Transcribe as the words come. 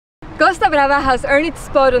Costa Brava has earned its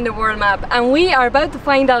spot on the world map, and we are about to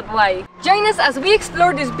find out why. Join us as we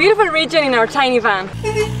explore this beautiful region in our tiny van.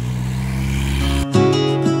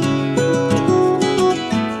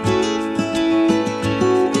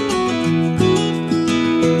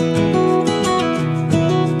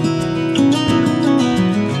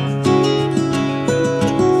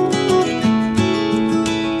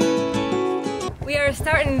 We are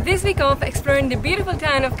starting this week off exploring the beautiful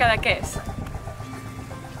town of 𝗙𝗢𝗟𝗏.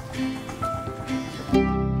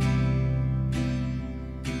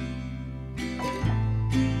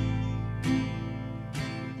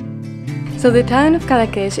 So the town of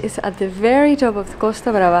𝗙𝗢𝗟𝗏 is at the very top of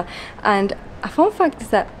Costa Brava, and a fun fact is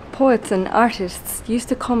that poets and artists used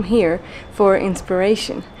to come here for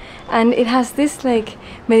inspiration. And it has this like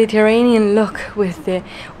Mediterranean look with the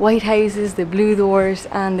white houses, the blue doors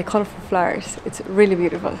and the colourful flowers. It's really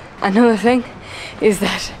beautiful. Another thing is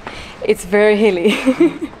that it's very hilly.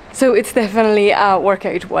 So it's definitely a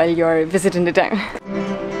workout while you're visiting the town.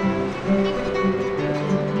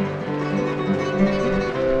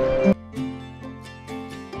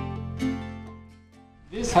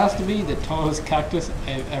 This has to be the tallest cactus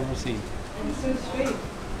I've ever seen. It's so straight.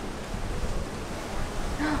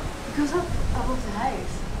 It goes up above the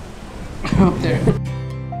house. Up there.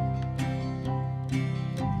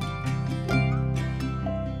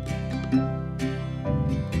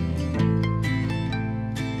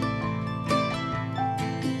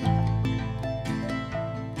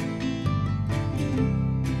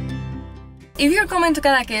 If you're coming to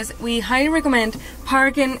𝗙𝗢𝗟𝗏, we highly recommend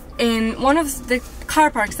parking in one of the car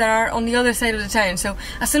parks that are on the other side of the town. So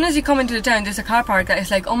as soon as you come into the town, there's a car park that is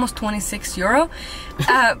like almost €26.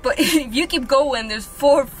 But if you keep going, there's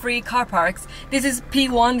 4 free car parks. This is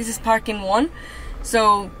P1, this is parking 1.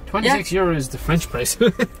 So €26 is the French price.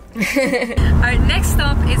 Our next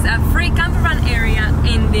stop is a free camper van area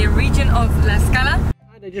in the region of 𝗪𝗏𝗏.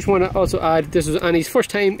 And I just want to also add, this was Annie's first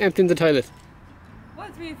time emptying the toilet.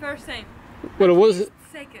 What's my first time? Well, it was...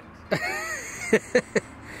 Second.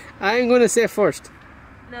 I'm going to say first.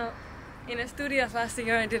 No. In Asturias last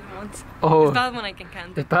year I did it once. Oh. It's bad when I can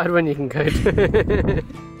count. It's bad when you can count.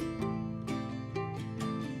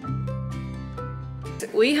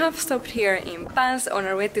 We have stopped here in Paz on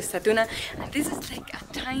our way to Statuna, and this is like a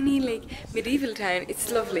tiny like medieval town.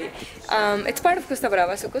 It's lovely. It's part of Costa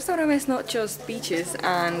Brava, so Costa Brava is not just beaches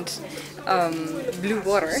and blue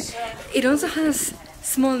water. It also has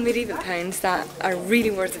small medieval towns that are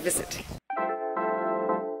really worth a visit.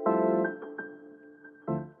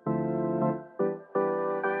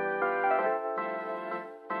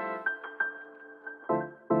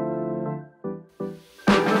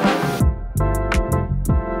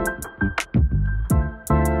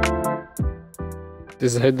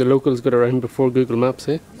 This is how the locals got around before Google Maps,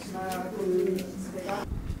 eh?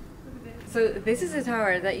 So this is a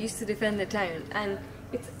tower that used to defend the town, and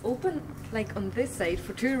it's open like on this side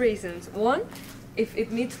for 2 reasons. One, if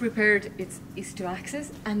it needs repaired, it's easy to access,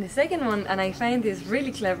 and the second one, and I find this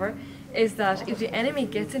really clever, is that if the enemy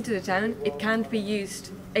gets into the town, it can't be used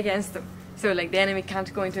against them. So like the enemy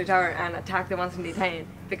can't go into the tower and attack the ones in the town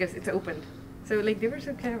because it's opened. So like they were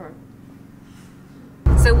so clever.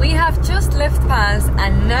 So we have just left Paz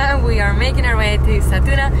and now we are making our way to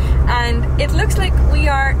Statuna, and it looks like we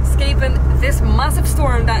are escaping this massive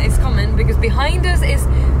storm that is coming, because behind us is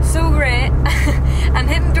so grey and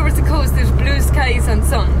heading towards the coast there's blue skies and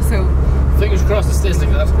sun, so... Fingers crossed it stays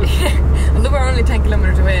like that. Although we're only 10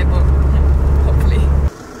 kilometers away, but hopefully.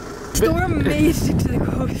 Storm made it to the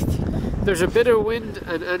coast. There's a bit of wind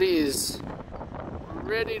and Annie is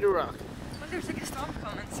ready to rock. Well, there's like a storm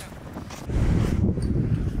coming, so...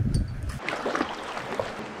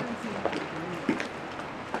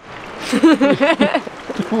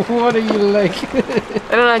 What are you like? I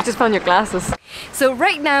don't know, I just found your glasses. So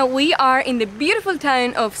right now we are in the beautiful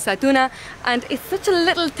town of Statuna, and it's such a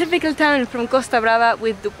little typical town from Costa Brava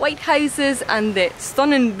with the white houses and the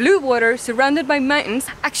stunning blue water surrounded by mountains.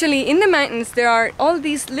 Actually, in the mountains there are all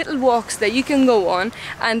these little walks that you can go on,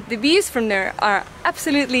 and the views from there are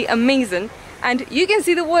absolutely amazing, and you can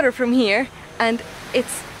see the water from here and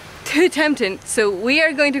it's too tempting, so we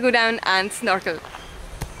are going to go down and snorkel.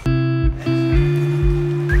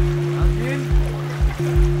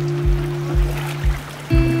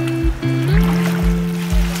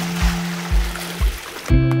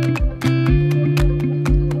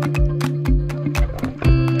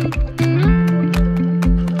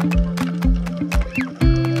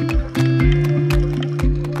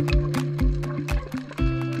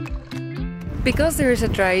 Because there is a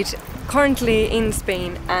drought currently in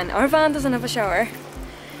Spain and our van doesn't have a shower,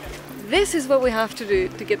 this is what we have to do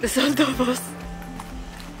to get the salt off us.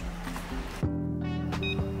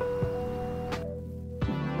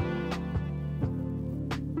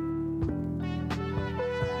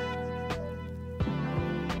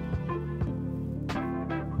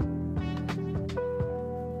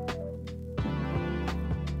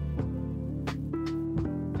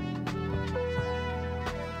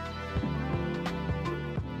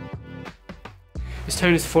 This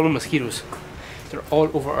town is full of mosquitoes. They're all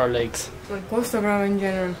over our legs. Well, Costa Brava in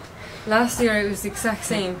general. Last year it was the exact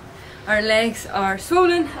same. Our legs are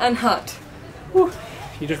swollen and hot. Whew.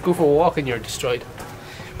 You just go for a walk and you're destroyed.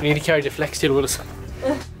 We need to carry the flex steel with us.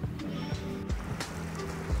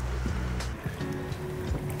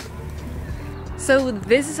 So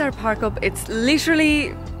this is our park up. It's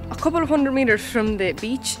literally a couple of 100 meters from the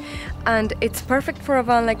beach, and it's perfect for a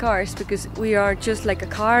van like ours because we are just like a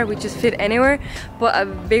car, we just fit anywhere, but a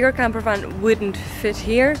bigger camper van wouldn't fit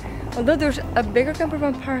here. Although there's a bigger camper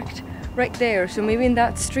van parked right there, so maybe in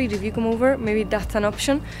that street if you come over, maybe that's an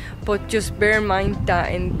option, but just bear in mind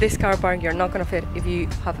that in this car park you're not going to fit if you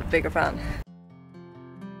have a bigger van.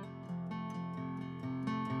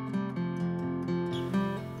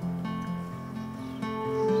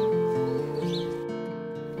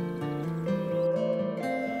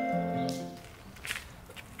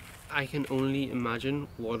 I can only imagine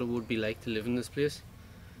what it would be like to live in this place.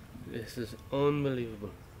 This is unbelievable.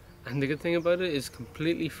 And the good thing about it is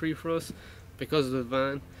completely free for us because of the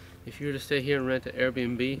van. If you were to stay here and rent an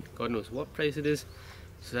Airbnb, God knows what price it is.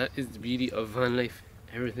 So that is the beauty of van life.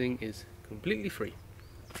 Everything is completely free.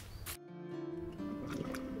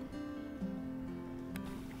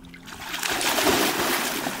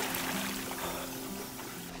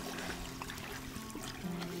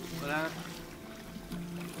 Voilà.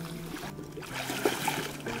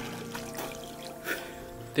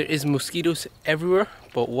 There is mosquitoes everywhere,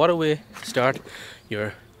 but what a way to start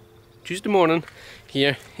your Tuesday morning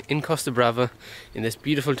here in Costa Brava in this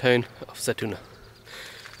beautiful town of 𝗪𝗪𝗧.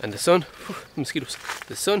 And the sun, mosquitoes,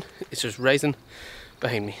 the sun is just rising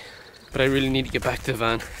behind me. But I really need to get back to the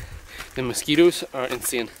van. The mosquitoes are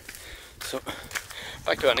insane. So,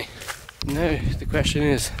 back to Annie. Now the question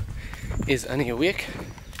is Annie awake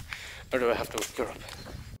or do I have to wake her up?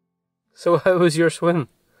 So how was your swim?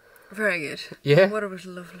 Very good. Yeah? The water was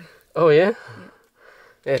lovely. Oh yeah?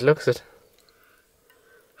 Yeah, it looks it.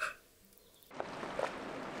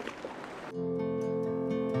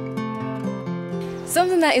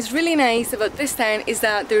 Something that is really nice about this town is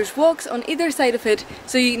that there's walks on either side of it,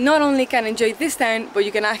 so you not only can enjoy this town, but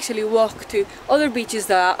you can actually walk to other beaches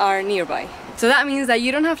that are nearby. So that means that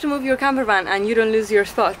you don't have to move your camper van and you don't lose your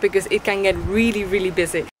spot because it can get really, really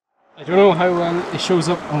busy. I don't know how well it shows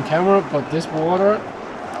up on camera, but this water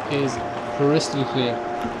is crystal clear.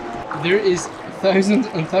 There is thousands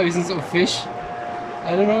and thousands of fish.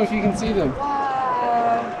 I don't know if you can see them.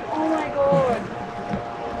 Wow! Oh my god!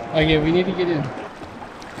 Okay, we need to get in.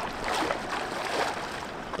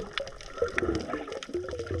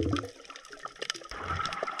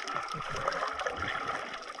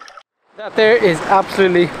 That there is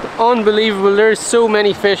absolutely unbelievable. There's so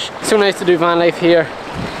many fish. So nice to do van life here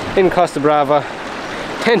in Costa Brava.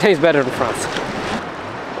 10 times better than France.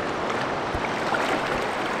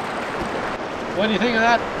 What do you think of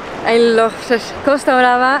that? I loved it. Costa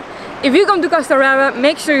Brava. If you come to Costa Brava,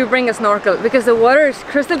 make sure you bring a snorkel because the water is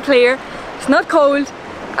crystal clear, it's not cold,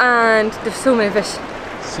 and there's so many fish.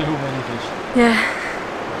 So many fish. Yeah.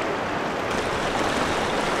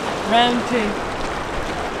 Round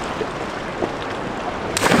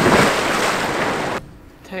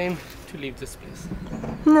 2. Time to leave this place.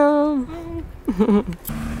 No.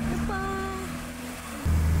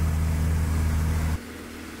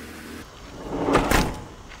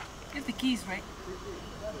 Get the keys, right?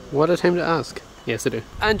 What a time to ask. Yes, I do.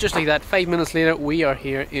 And just like that, 5 minutes later, we are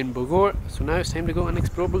here in 𝗪𝗪𝗧. So now it's time to go and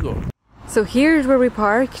explore 𝗪𝗪𝗧. So here's where we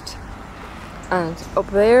parked, and up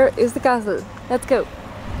there is the castle. Let's go.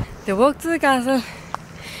 The walk to the castle,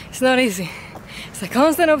 it's not easy. It's a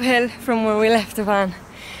constant uphill from where we left the van.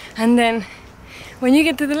 And then when you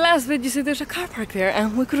get to the last bit, you see there's a car park there,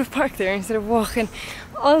 and we could have parked there instead of walking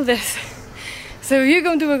all this. So if you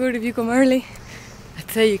come to 𝗪𝗪𝗧, if you come early,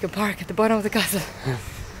 let's say you can park at the bottom of the castle.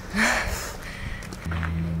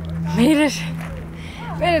 Made it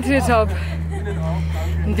to the top.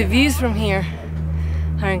 And the views from here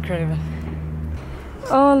are incredible.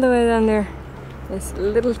 All the way down there is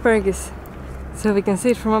little 𝗪𝗪𝗧, so we can see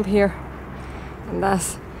it from up here. And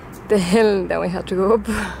that's the hill that we had to go up.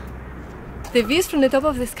 The views from the top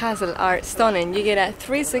of this castle are stunning. You get a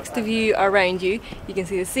 360 view around you. You can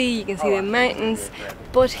see the sea, you can see the mountains.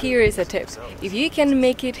 But here is a tip. If you can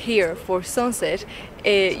make it here for sunset,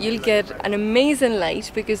 you'll get an amazing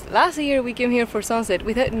light, because last year we came here for sunset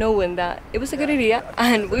without knowing that it was a good idea,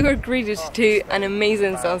 and we were greeted to an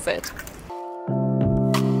amazing sunset.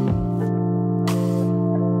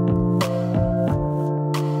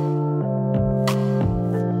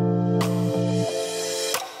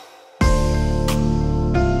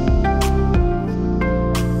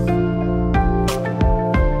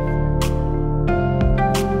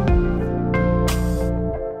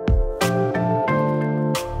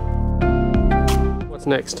 What's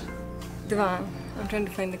next? The van. I'm trying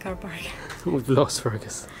to find the car park. We've lost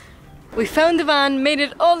Fergus. We found the van, made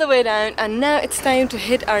it all the way down, and now it's time to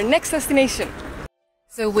hit our next destination.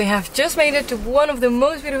 So we have just made it to one of the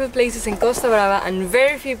most beautiful places in Costa Brava, and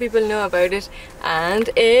very few people know about it, and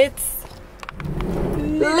it's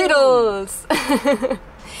Lidl's.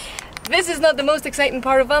 This is not the most exciting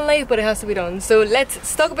part of van life, but it has to be done. So let's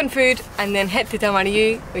stock up on food and then head to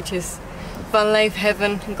𝗙𝗪𝗟𝗢𝗢, which is van life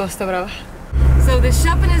heaven in Costa Brava. So the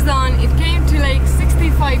shopping is done. It came to like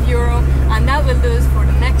 €65, and that will do us for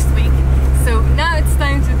the next week. So now it's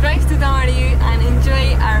time to drive to 𝗙𝗪𝗟𝗢𝗢 and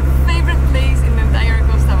enjoy our favorite place in the entire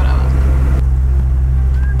Costa Brava.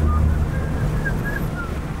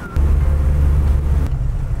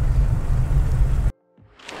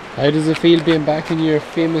 How does it feel being back in your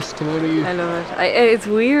famous 𝗙𝗪𝗟𝗢𝗢? I love it. It's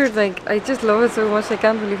weird, like I just love it so much. I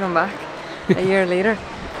can't believe I'm back a year later.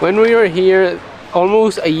 When we were here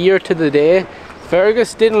almost a year to the day,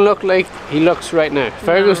 Fergus didn't look like he looks right now.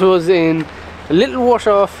 Fergus was in a little wash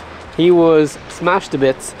off. He was smashed to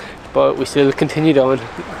bits, but we still continued on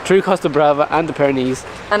through Costa Brava and the Pyrenees.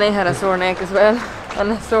 And I had a sore neck as well,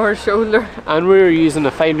 and a sore shoulder. And we were using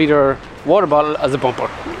a 5-litre water bottle as a bumper.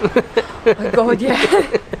 Oh my god,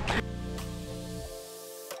 yeah.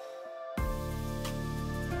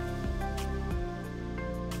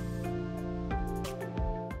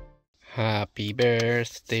 Happy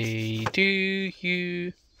birthday to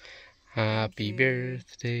you. Happy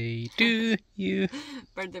birthday to you.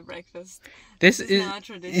 Birthday breakfast. This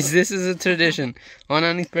is a tradition. On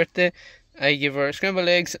Annie's birthday, I give her scrambled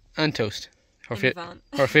eggs and toast. Her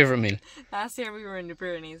favourite meal. Last year we were in the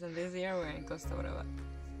Pyrenees, and this year we're in Costa Brava.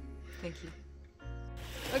 Thank you.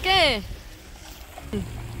 Okay. 2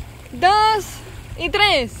 y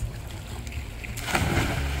 3.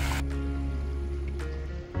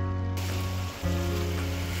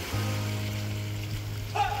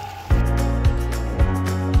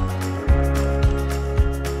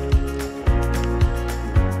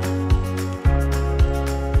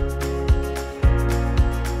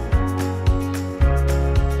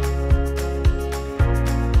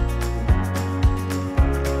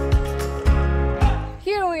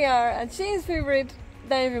 At Shane's favourite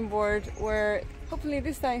diving board, where hopefully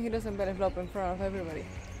this time he doesn't belly flop in front of everybody.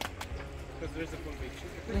 Because there's a full beach.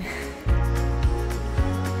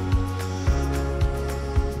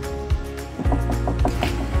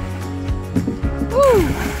 Woo!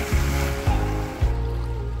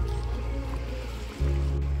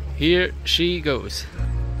 Here she goes.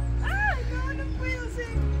 Ah, God, I'm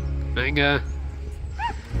wheelsing. Venga.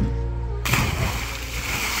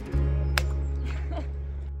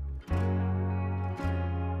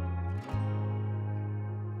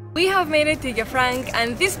 We have made it to 𝗪𝗪𝗡,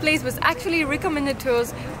 and this place was actually recommended to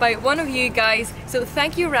us by one of you guys. So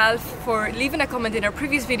thank you, Ralph, for leaving a comment in our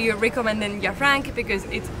previous video recommending 𝗪𝗪𝗡, because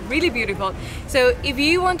it's really beautiful. So if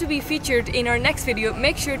you want to be featured in our next video,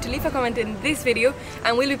 make sure to leave a comment in this video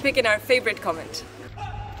and we'll be picking our favorite comment.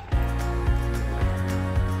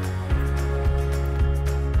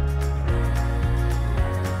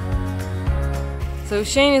 So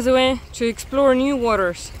Shane is away to explore new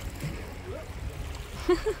waters.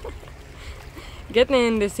 Getting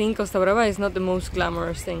in the sea in Costa Brava is not the most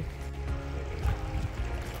glamorous thing.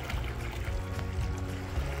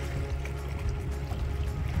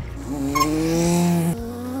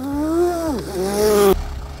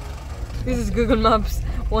 This is Google Maps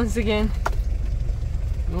once again.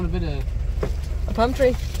 You want a bit of a palm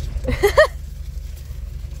tree?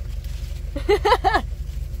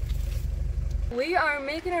 We are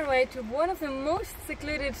making our way to one of the most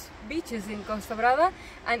secluded beaches in Costa Brava,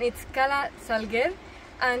 and it's Cala Salguer.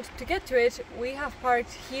 And to get to it, we have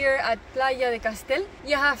parked here at Playa de Castel.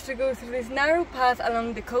 You have to go through this narrow path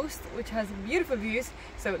along the coast, which has beautiful views.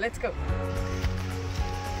 So let's go.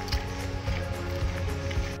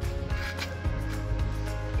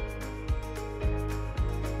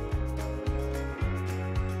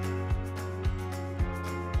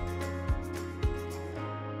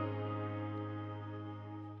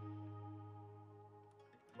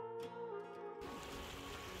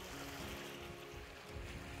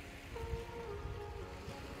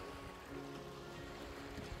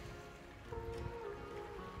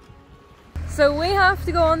 So we have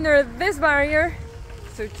to go under this barrier,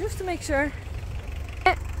 so just to make sure.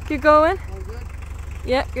 Yeah, keep going. all good.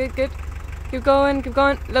 Yeah, good, good. Keep going,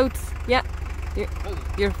 loads. Yeah,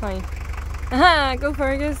 you're fine. Aha, go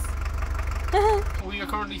Fergus. We are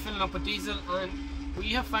currently filling up with diesel, and we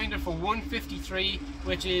have found it for $1.53,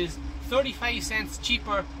 which is 35 cents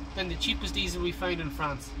cheaper than the cheapest diesel we found in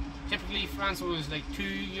France. Typically France was like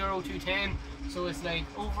 €2, €2.10, so it's like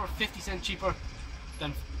over 50 cents cheaper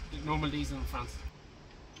than normal days in France.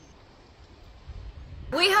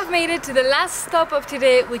 We have made it to the last stop of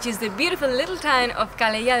today, which is the beautiful little town of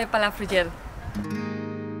𝗙𝗢𝗢𝗢𝗪.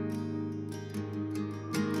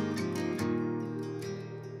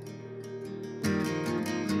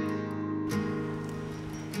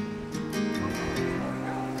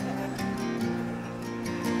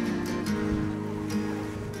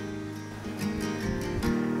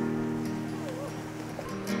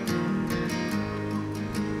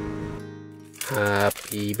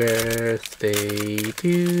 Happy birthday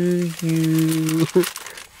to you.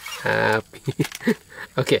 Happy.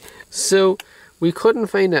 Okay, so we couldn't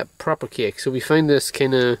find a proper cake, so we found this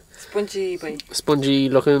kind of spongy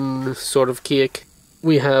looking sort of cake.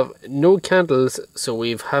 We have no candles, so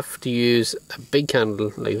we have to use a big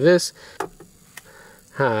candle like this.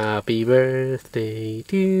 Happy birthday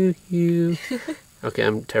to you. Okay,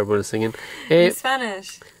 I'm terrible at singing. In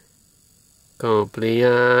Spanish.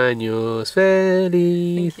 Cumpleaños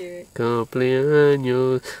feliz. Thank you.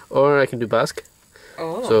 Cumpleaños. Or I can do Basque.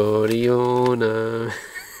 Oh. Soriona.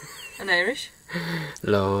 And Irish?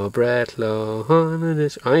 Lo Brett, lo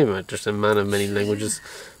Honadish. I'm just a man of many languages.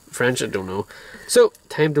 French, I don't know. So,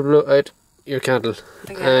 time to blow out your candle.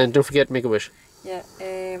 Okay. And don't forget, make a wish. Yeah.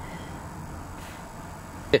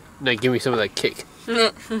 Now give me some of that cake.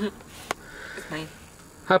 It's mine.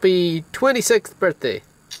 Happy 26th birthday.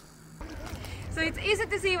 So it's easy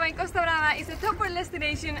to see why Costa Brava is a top world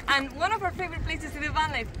destination and one of our favorite places to do van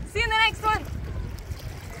life. See you in the next one!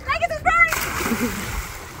 Like and subscribe!